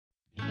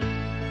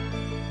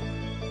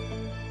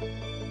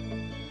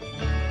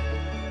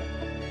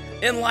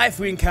In life,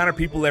 we encounter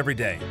people every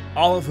day,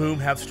 all of whom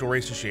have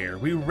stories to share.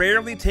 We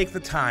rarely take the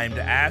time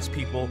to ask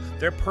people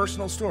their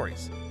personal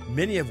stories,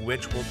 many of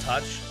which will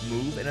touch,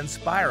 move, and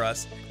inspire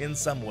us in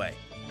some way.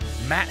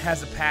 Matt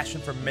has a passion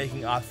for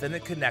making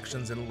authentic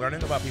connections and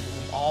learning about people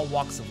from all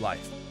walks of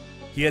life.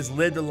 He has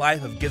lived a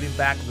life of giving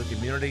back to the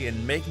community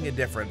and making a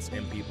difference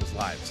in people's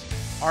lives.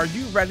 Are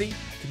you ready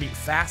to meet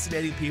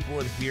fascinating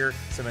people and hear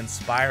some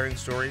inspiring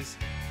stories?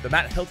 The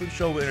Matt Hilton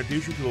Show will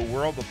introduce you to a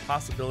world of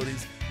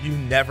possibilities you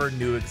never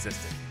knew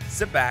existed.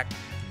 Sit back,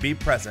 be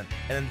present,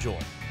 and enjoy.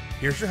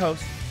 Here's your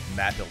host,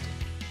 Matt Hilton.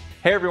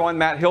 Hey everyone,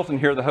 Matt Hilton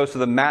here, the host of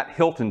the Matt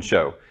Hilton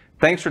Show.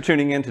 Thanks for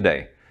tuning in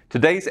today.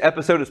 Today's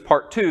episode is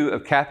part 2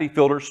 of Kathy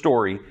Fielder's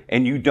story,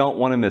 and you don't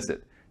want to miss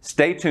it.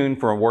 Stay tuned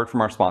for a word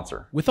from our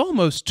sponsor. With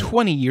almost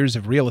 20 years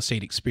of real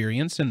estate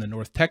experience in the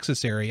North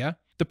Texas area,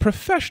 the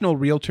professional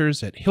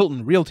realtors at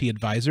Hilton Realty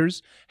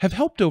Advisors have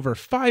helped over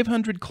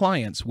 500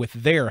 clients with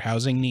their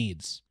housing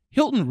needs.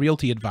 Hilton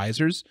Realty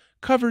Advisors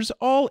covers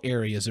all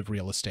areas of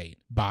real estate: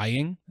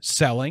 buying,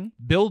 selling,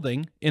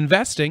 building,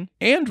 investing,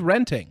 and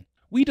renting.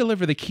 We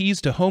deliver the keys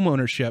to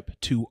homeownership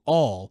to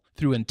all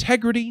through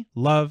integrity,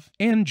 love,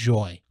 and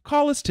joy.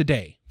 Call us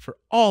today for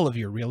all of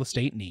your real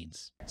estate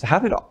needs. So how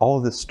did all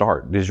of this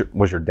start?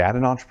 Was your dad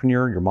an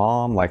entrepreneur, your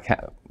mom?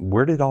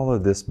 Where did all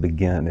of this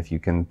begin, if you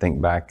can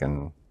think back?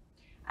 And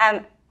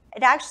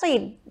It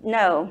actually,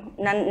 no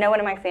one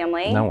in my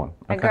family. No one. Okay.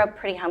 I grew up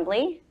pretty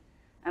humbly.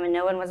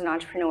 No one was an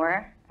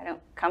entrepreneur. I don't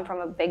come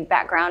from a big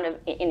background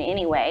in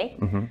any way.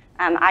 Mm-hmm.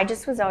 I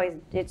just was always,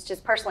 it's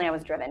just personally I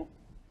was driven.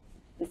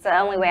 It's the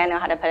only way I know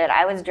how to put it.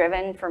 I was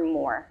driven for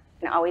more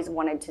and I always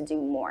wanted to do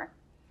more.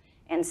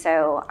 And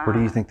so... Where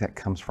do you think that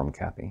comes from,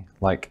 Kathy?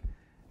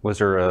 Was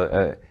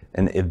there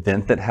an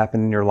event that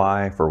happened in your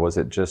life, or was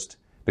it just...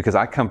 Because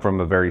I come from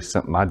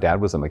my dad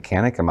was a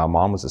mechanic and my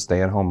mom was a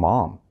stay-at-home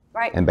mom.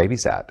 Right. And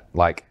babysat.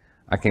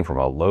 I came from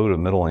a low to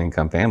middle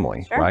income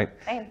family, sure, right?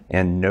 Same.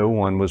 And no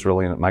one was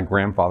really, my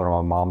grandfather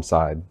on my mom's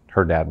side,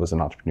 her dad was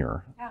an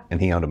entrepreneur, yeah, and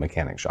he owned a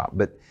mechanic shop.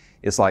 But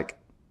it's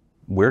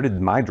where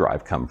did my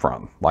drive come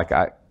from?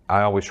 I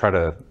always try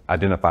to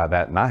identify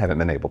that, and I haven't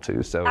been able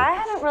to. So I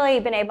haven't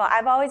really been able,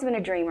 I've always been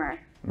a dreamer.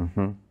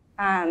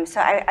 Mm-hmm. So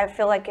I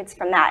feel like it's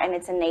from that, and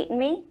it's innate in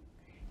me.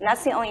 And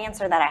that's the only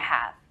answer that I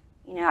have.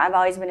 I've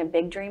always been a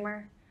big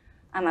dreamer.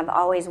 I've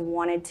always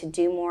wanted to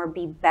do more,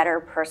 be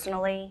better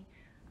personally,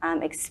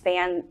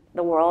 expand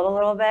the world a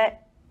little bit.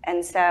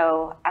 And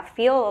so I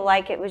feel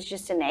like it was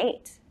just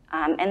innate.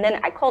 And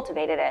then I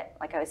cultivated it.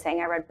 Like I was saying,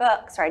 I read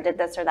books or I did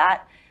this or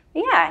that.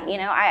 But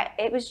yeah,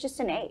 it was just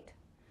innate.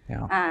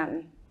 Yeah.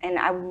 And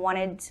I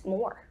wanted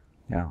more.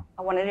 Yeah.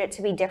 I wanted it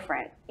to be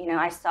different.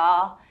 I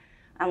saw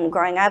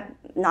growing up,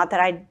 not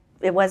that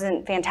it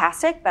wasn't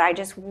fantastic, but I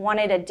just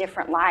wanted a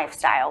different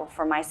lifestyle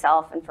for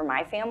myself and for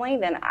my family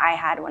than I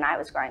had when I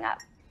was growing up.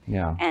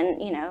 Yeah.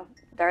 And,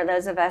 there are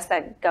those of us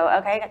that go,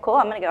 okay, cool,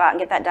 I'm going to go out and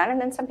get that done.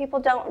 And then some people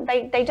don't,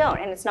 they don't,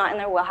 and it's not in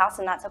their wheelhouse,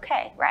 and that's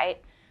okay,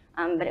 right?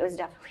 But it was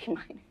definitely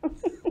mine.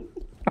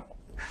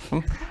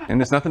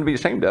 And there's nothing to be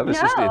ashamed of. It's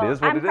no, just, it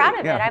is what I'm it is. proud of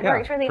it. Yeah, I've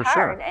worked really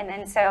hard. Sure.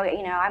 And so,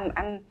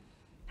 I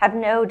have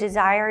no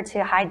desire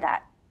to hide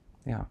that.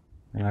 Yeah,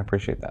 and I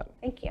appreciate that.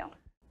 Thank you.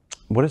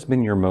 What has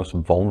been your most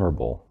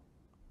vulnerable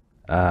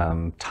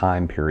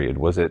time period?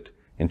 Was it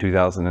in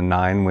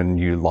 2009 when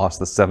you lost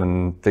the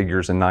 7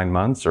 figures in 9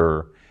 months,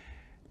 or?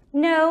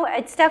 No,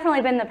 it's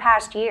definitely been the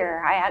past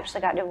year. I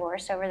actually got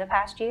divorced over the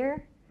past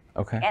year.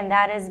 Okay. And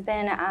that has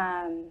been,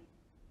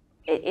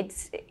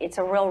 it's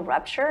a real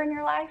rupture in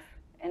your life,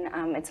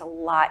 and it's a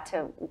lot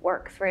to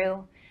work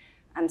through.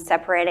 I'm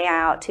separating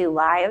out 2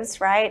 lives,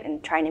 right,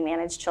 and trying to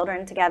manage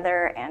children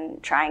together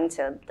and trying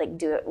to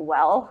do it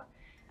well.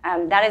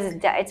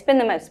 It's been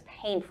the most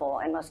painful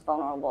and most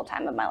vulnerable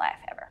time of my life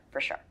ever,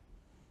 for sure.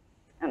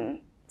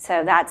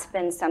 So that's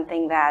been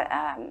something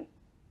that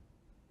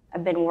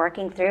I've been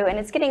working through, and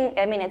it's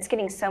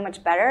getting so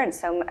much better, and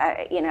so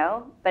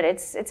but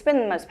it's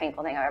been the most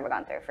painful thing I've ever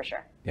gone through, for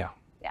sure. Yeah.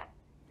 Yeah.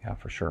 Yeah,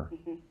 for sure.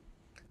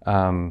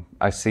 Mm-hmm.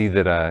 I see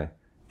that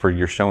for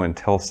your show and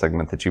tell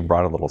segment that you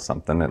brought a little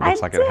something. It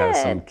looks like it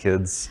has some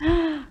kids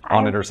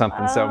on it or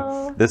something.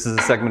 So this is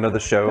a segment of the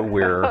show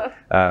where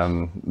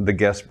the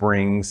guest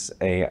brings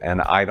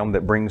an item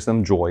that brings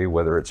them joy,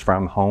 whether it's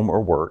from home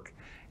or work.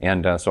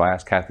 And so I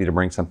asked Kathy to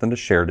bring something to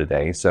share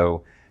today.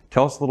 So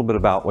tell us a little bit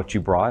about what you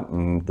brought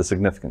and the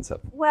significance of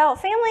it. Well,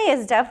 family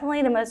is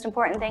definitely the most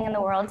important thing in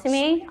the world to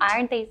me.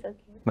 Aren't they so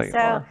cute?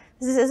 So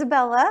this is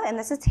Isabella, and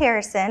this is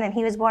Harrison, and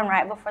he was born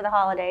right before the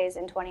holidays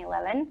in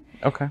 2011.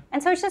 Okay.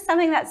 And so it's just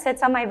something that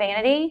sits on my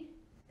vanity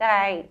that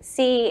I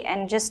see,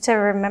 and just to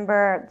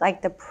remember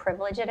the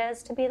privilege it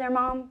is to be their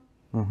mom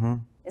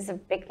is a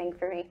big thing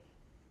for me.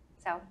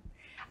 So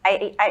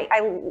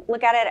I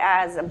look at it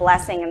as a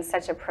blessing and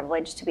such a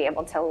privilege to be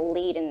able to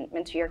lead and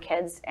mentor your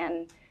kids,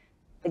 and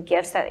the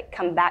gifts that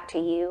come back to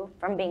you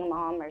from being a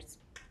mom are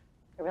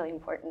really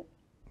important.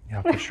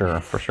 Yeah, for sure,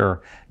 for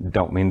sure.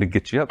 Don't mean to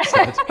get you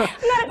upset.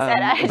 I'm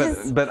not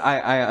upset. But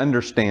I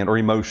understand, or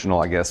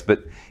emotional, I guess.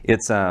 But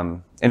it's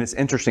and it's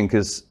interesting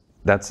because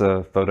that's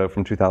a photo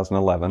from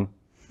 2011.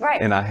 Right.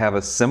 And I have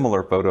a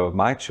similar photo of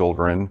my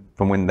children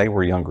from when they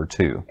were younger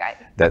too. Right.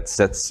 That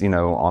sits,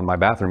 on my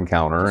bathroom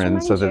counter,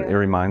 and so that you. it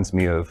reminds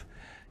me of,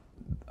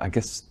 I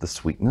guess, the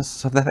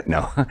sweetness of that.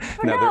 No,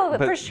 no,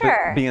 but for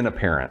sure. But being a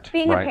parent.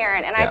 Being right? a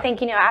parent, and I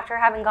think after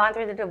having gone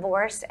through the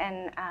divorce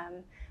and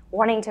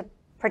wanting to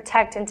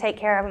protect and take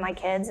care of my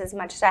kids as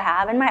much as I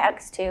have, and my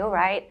ex too,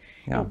 right?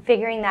 Yeah. And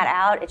figuring that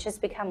out, it's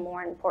just become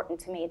more important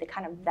to me, the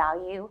kind of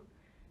value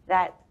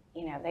that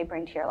they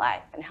bring to your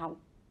life and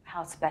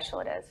how special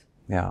it is.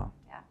 Yeah.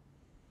 Yeah.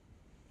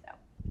 So.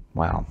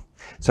 Wow.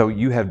 So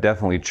you have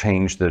definitely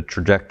changed the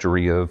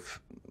trajectory of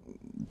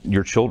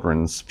your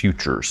children's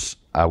futures,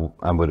 I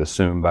would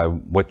assume, by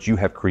what you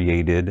have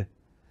created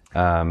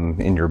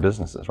in your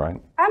businesses, right?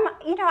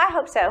 I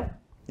hope so.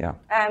 Yeah.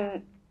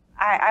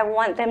 I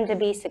want them to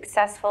be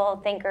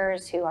successful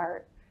thinkers who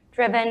are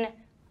driven.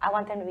 I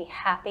want them to be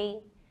happy.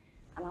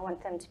 I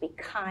want them to be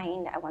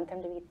kind. I want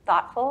them to be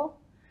thoughtful.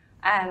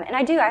 And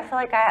I do. I feel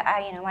like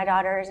my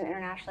daughter is an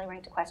internationally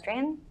ranked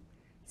equestrian.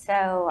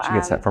 So She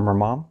gets that from her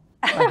mom?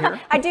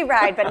 I do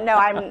ride, but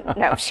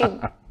she's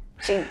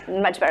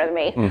much better than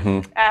me. Mm-hmm.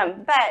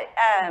 And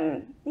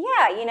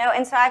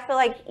so I feel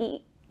like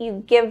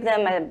you give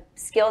them a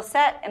skill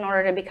set in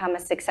order to become a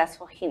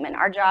successful human.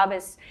 Our job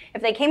is,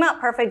 if they came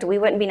out perfect, we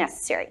wouldn't be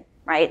necessary,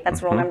 right?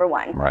 That's rule number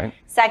one. Right.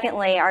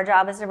 Secondly, our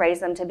job is to raise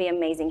them to be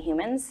amazing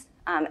humans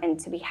and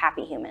to be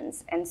happy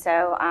humans. And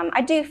so I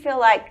do feel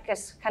like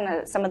just kind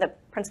of some of the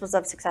principles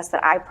of success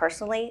that I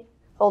personally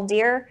hold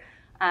dear,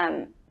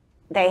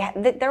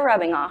 they're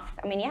rubbing off.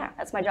 I mean,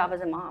 that's my job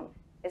as a mom,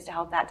 is to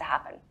help that to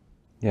happen.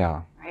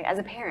 Yeah. Right, as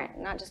a parent,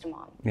 not just a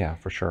mom. Yeah,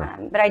 for sure.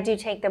 But I do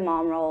take the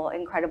mom role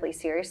incredibly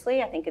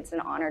seriously. I think it's an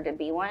honor to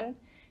be one.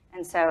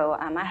 And so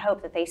I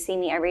hope that they see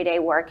me every day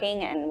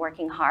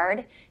working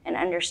hard and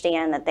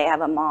understand that they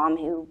have a mom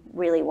who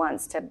really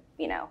wants to,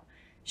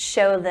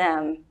 show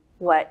them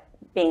what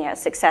being a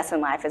success in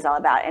life is all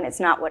about. And it's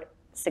not what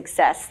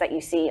success that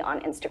you see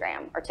on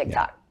Instagram or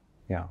TikTok.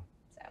 Yeah.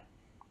 So.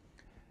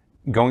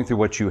 Going through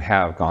what you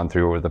have gone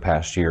through over the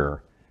past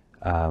year,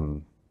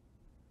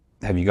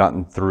 have you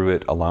gotten through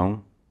it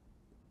alone?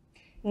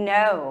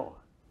 No,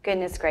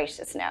 goodness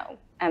gracious, no.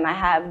 I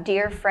have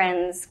dear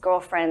friends,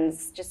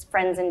 girlfriends, just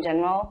friends in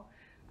general,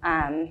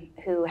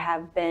 who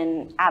have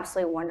been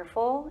absolutely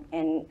wonderful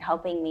in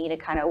helping me to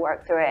kind of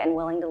work through it and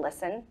willing to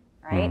listen,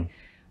 right?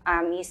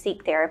 You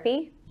seek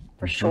therapy,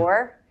 for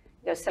sure.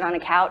 You go sit on a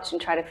couch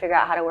and try to figure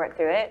out how to work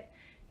through it.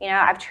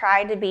 I've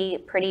tried to be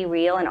pretty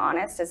real and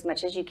honest as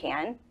much as you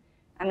can.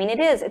 I mean,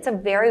 it's a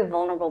very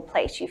vulnerable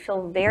place. You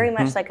feel very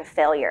much like a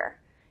failure.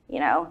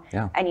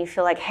 And you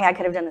feel like, hey, I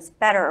could have done this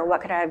better, or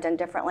what could I have done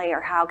differently,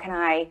 or how can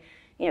I,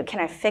 can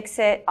I fix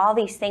it? All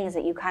these things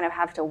that you kind of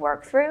have to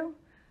work through.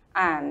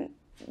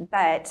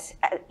 But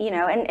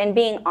and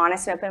being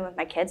honest and open with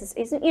my kids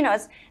is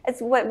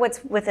it's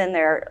what's within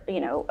their,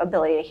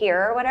 ability to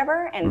hear or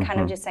whatever, and kind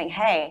of just saying,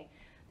 hey,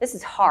 this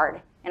is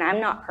hard, and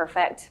I'm not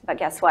perfect, but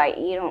guess what?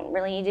 You don't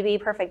really need to be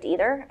perfect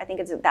either. I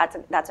think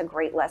that's a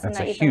great lesson. That's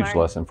that a you can huge learn.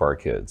 lesson for our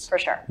kids. For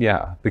sure.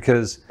 Yeah,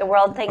 because the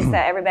world thinks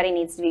that everybody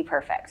needs to be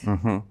perfect.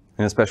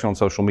 And especially on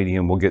social media,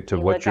 and we'll get to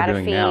what you're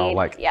doing now.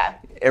 Like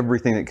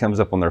everything that comes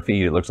up on their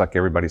feed, it looks like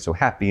everybody's so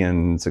happy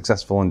and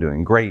successful and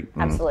doing great.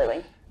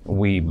 Absolutely.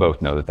 We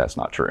both know that that's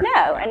not true.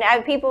 No,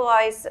 and people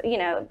always,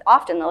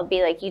 often they'll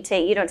be like,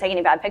 you don't take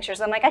any bad pictures.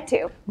 I'm like, I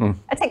do.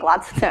 I take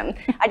lots of them.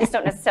 I just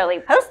don't necessarily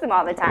post them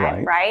all the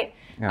time, right?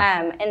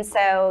 Yeah. And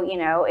so,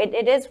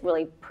 it is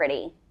really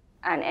pretty,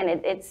 and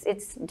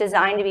it's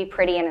designed to be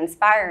pretty and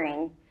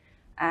inspiring.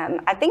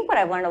 I think what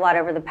I've learned a lot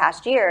over the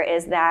past year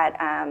is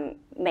that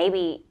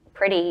maybe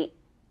pretty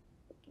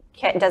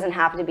doesn't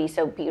have to be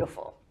so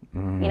beautiful.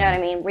 You know what I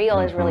mean? Real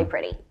is really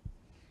pretty.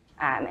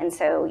 And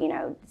so,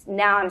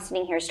 now I'm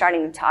sitting here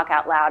starting to talk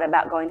out loud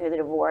about going through the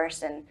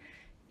divorce and,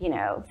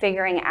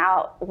 figuring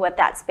out what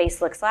that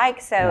space looks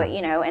like. So,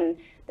 and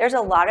there's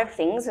a lot of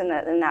things in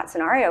that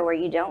scenario where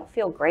you don't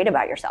feel great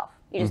about yourself.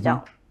 You just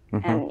don't.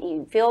 And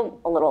you feel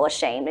a little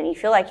ashamed, and you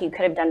feel like you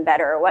could have done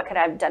better, or what could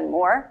I have done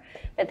more?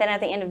 But then at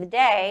the end of the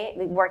day,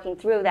 working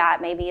through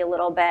that maybe a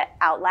little bit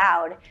out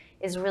loud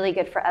is really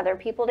good for other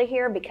people to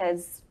hear,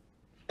 because,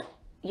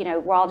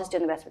 we're all just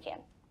doing the best we can.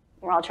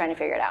 We're all trying to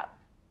figure it out.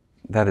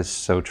 That is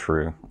so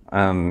true,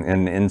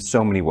 and in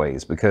so many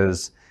ways,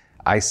 because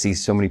I see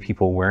so many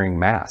people wearing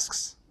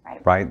masks,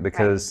 right?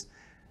 Because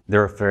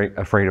they're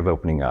afraid of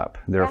opening up.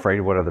 They're afraid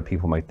of what other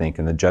people might think,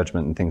 and the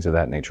judgment and things of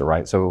that nature,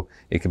 right? So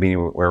it could be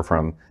anywhere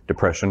from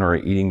depression or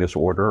eating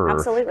disorder,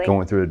 or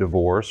going through a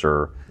divorce,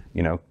 or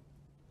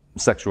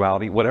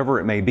sexuality, whatever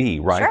it may be,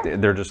 right? Sure.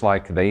 They're just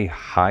like, they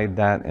hide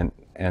that,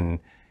 and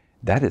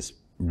that is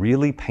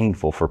really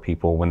painful for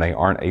people when they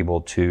aren't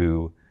able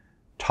to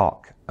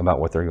talk about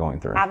what they're going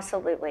through.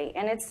 Absolutely,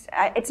 and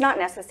it's not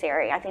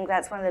necessary. I think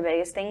that's one of the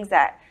biggest things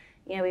that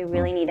we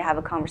really need to have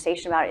a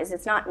conversation about. Is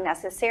it's not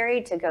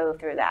necessary to go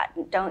through that.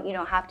 You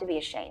don't have to be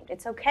ashamed.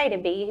 It's okay to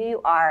be who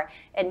you are.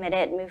 Admit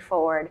it. Move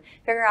forward.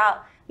 Figure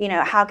out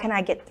how can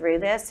I get through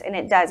this? And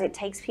it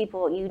takes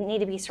people. You need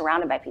to be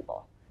surrounded by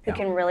people who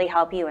can really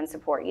help you and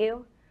support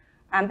you.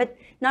 But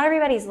not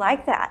everybody's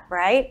like that,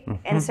 right?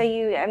 And so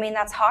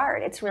that's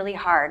hard. It's really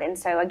hard. And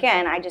so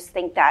again, I just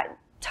think that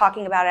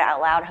talking about it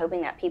out loud,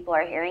 hoping that people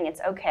are hearing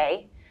it's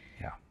okay.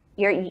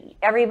 Yeah.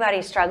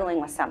 Everybody's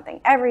struggling with something.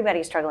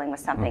 Everybody's struggling with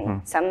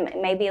something. Some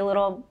may be a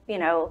little,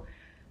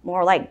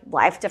 more like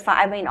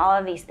life-defying, all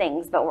of these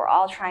things, but we're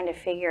all trying to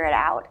figure it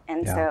out.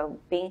 And so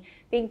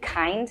being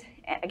kind,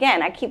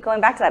 again, I keep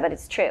going back to that, but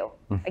it's true.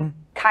 Like,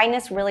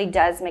 kindness really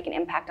does make an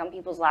impact on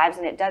people's lives,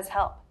 and it does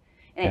help.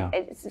 And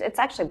it's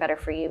actually better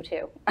for you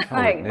too,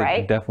 right?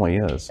 It definitely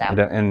is. So.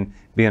 And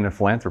being a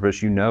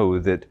philanthropist, you know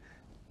that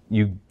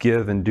you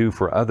give and do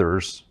for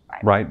others,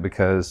 right?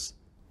 Because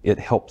it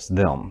helps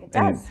them. It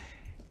does. And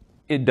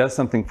it does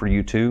something for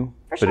you too,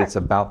 but it's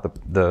about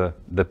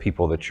the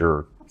people that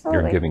you're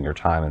giving your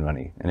time and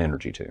money and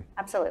energy to.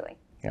 Absolutely.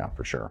 Yeah,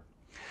 for sure.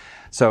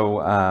 So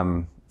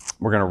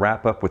we're going to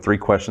wrap up with 3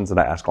 questions that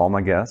I ask all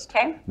my guests.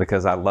 Okay.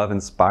 Because I love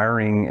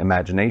inspiring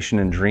imagination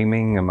and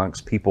dreaming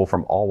amongst people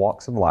from all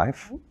walks of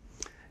life.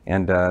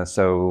 And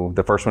so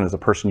the first one is a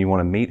person you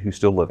want to meet who's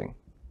still living.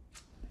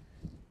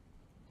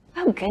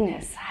 Oh,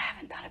 goodness. I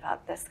haven't thought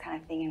about this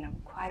kind of thing in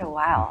quite a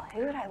while.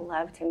 Who would I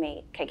love to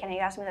meet? Okay, can you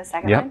ask me the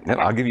second one? Yep,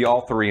 I'll give you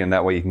all 3, and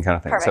that way you can kind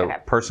of think. Perfect, So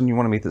person you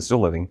want to meet that's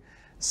still living.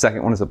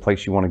 Second one is a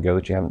place you want to go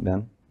that you haven't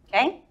been.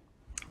 Okay.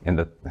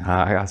 And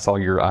I saw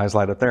your eyes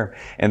light up there.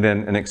 And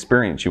then an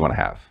experience you want to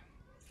have.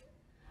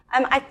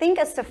 I think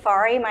a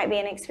safari might be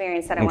an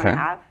experience that I want to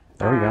have.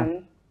 There we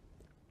go.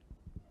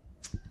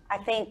 I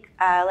think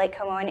Lake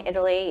Como in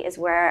Italy is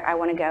where I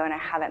want to go and I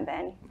haven't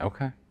been.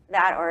 Okay.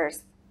 That or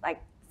like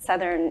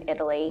southern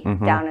Italy,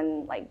 down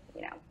in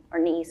or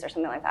Nice or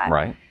something like that.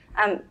 Right.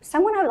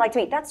 Someone I would like to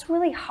meet. That's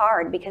really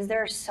hard because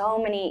there are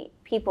so many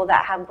people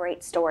that have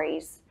great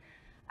stories.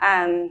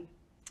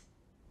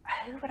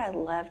 Who would I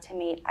love to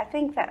meet? I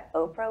think that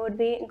Oprah would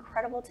be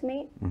incredible to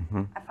meet.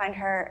 I find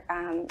her,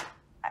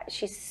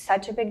 she's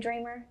such a big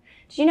dreamer.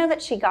 Did you know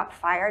that she got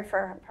fired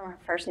from her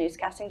first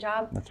newscasting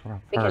job? That's what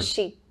I've heard. Because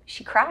she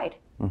cried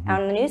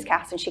on the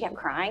newscast, and she kept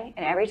crying,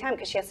 and every time,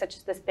 because she has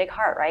this big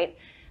heart, right?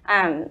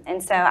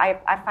 And so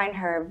I find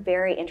her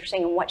very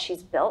interesting in what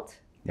she's built.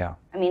 Yeah.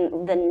 I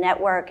mean, the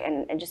network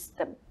and just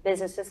the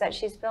businesses that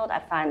she's built, I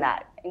find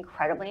that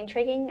incredibly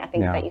intriguing. I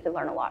think that you could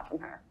learn a lot from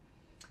her.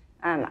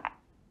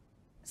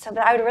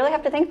 But I would really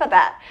have to think about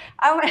that.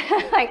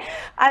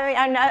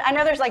 I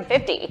know there's like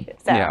 50.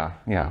 So.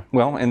 Yeah.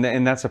 Well,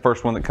 and that's the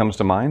first one that comes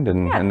to mind,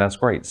 and that's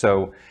great.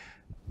 So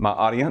my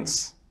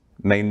audience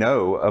may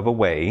know of a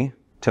way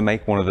to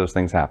make one of those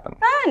things happen.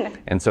 Fun.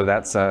 And so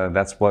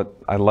that's what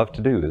I love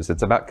to do.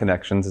 It's about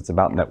connections. It's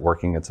about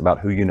networking. It's about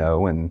who you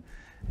know and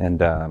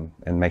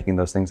making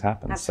those things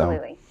happen.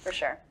 Absolutely, for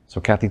sure.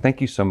 So Kathy, thank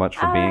you so much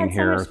for being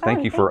here. So much fun.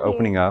 Thank you for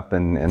opening up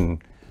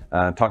and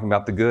talking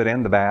about the good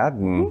and the bad,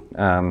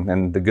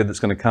 and the good that's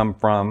going to come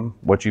from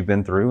what you've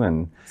been through.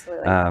 And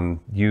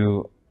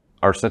you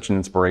are such an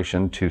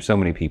inspiration to so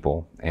many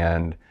people,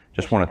 and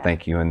just want to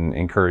thank you and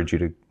encourage you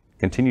to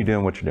continue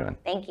doing what you're doing.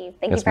 Thank you.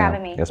 Thank you for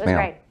having me. Yes, it was ma'am.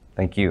 great.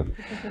 Thank you.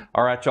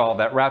 All right, y'all.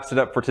 That wraps it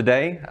up for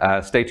today.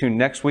 Stay tuned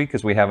next week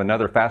as we have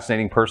another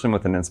fascinating person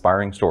with an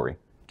inspiring story.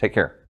 Take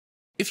care.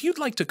 If you'd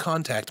like to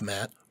contact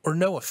Matt or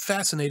know a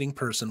fascinating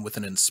person with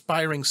an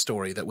inspiring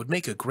story that would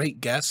make a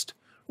great guest,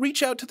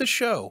 reach out to the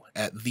show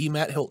at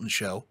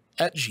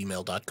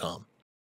themattHiltonshow@gmail.com.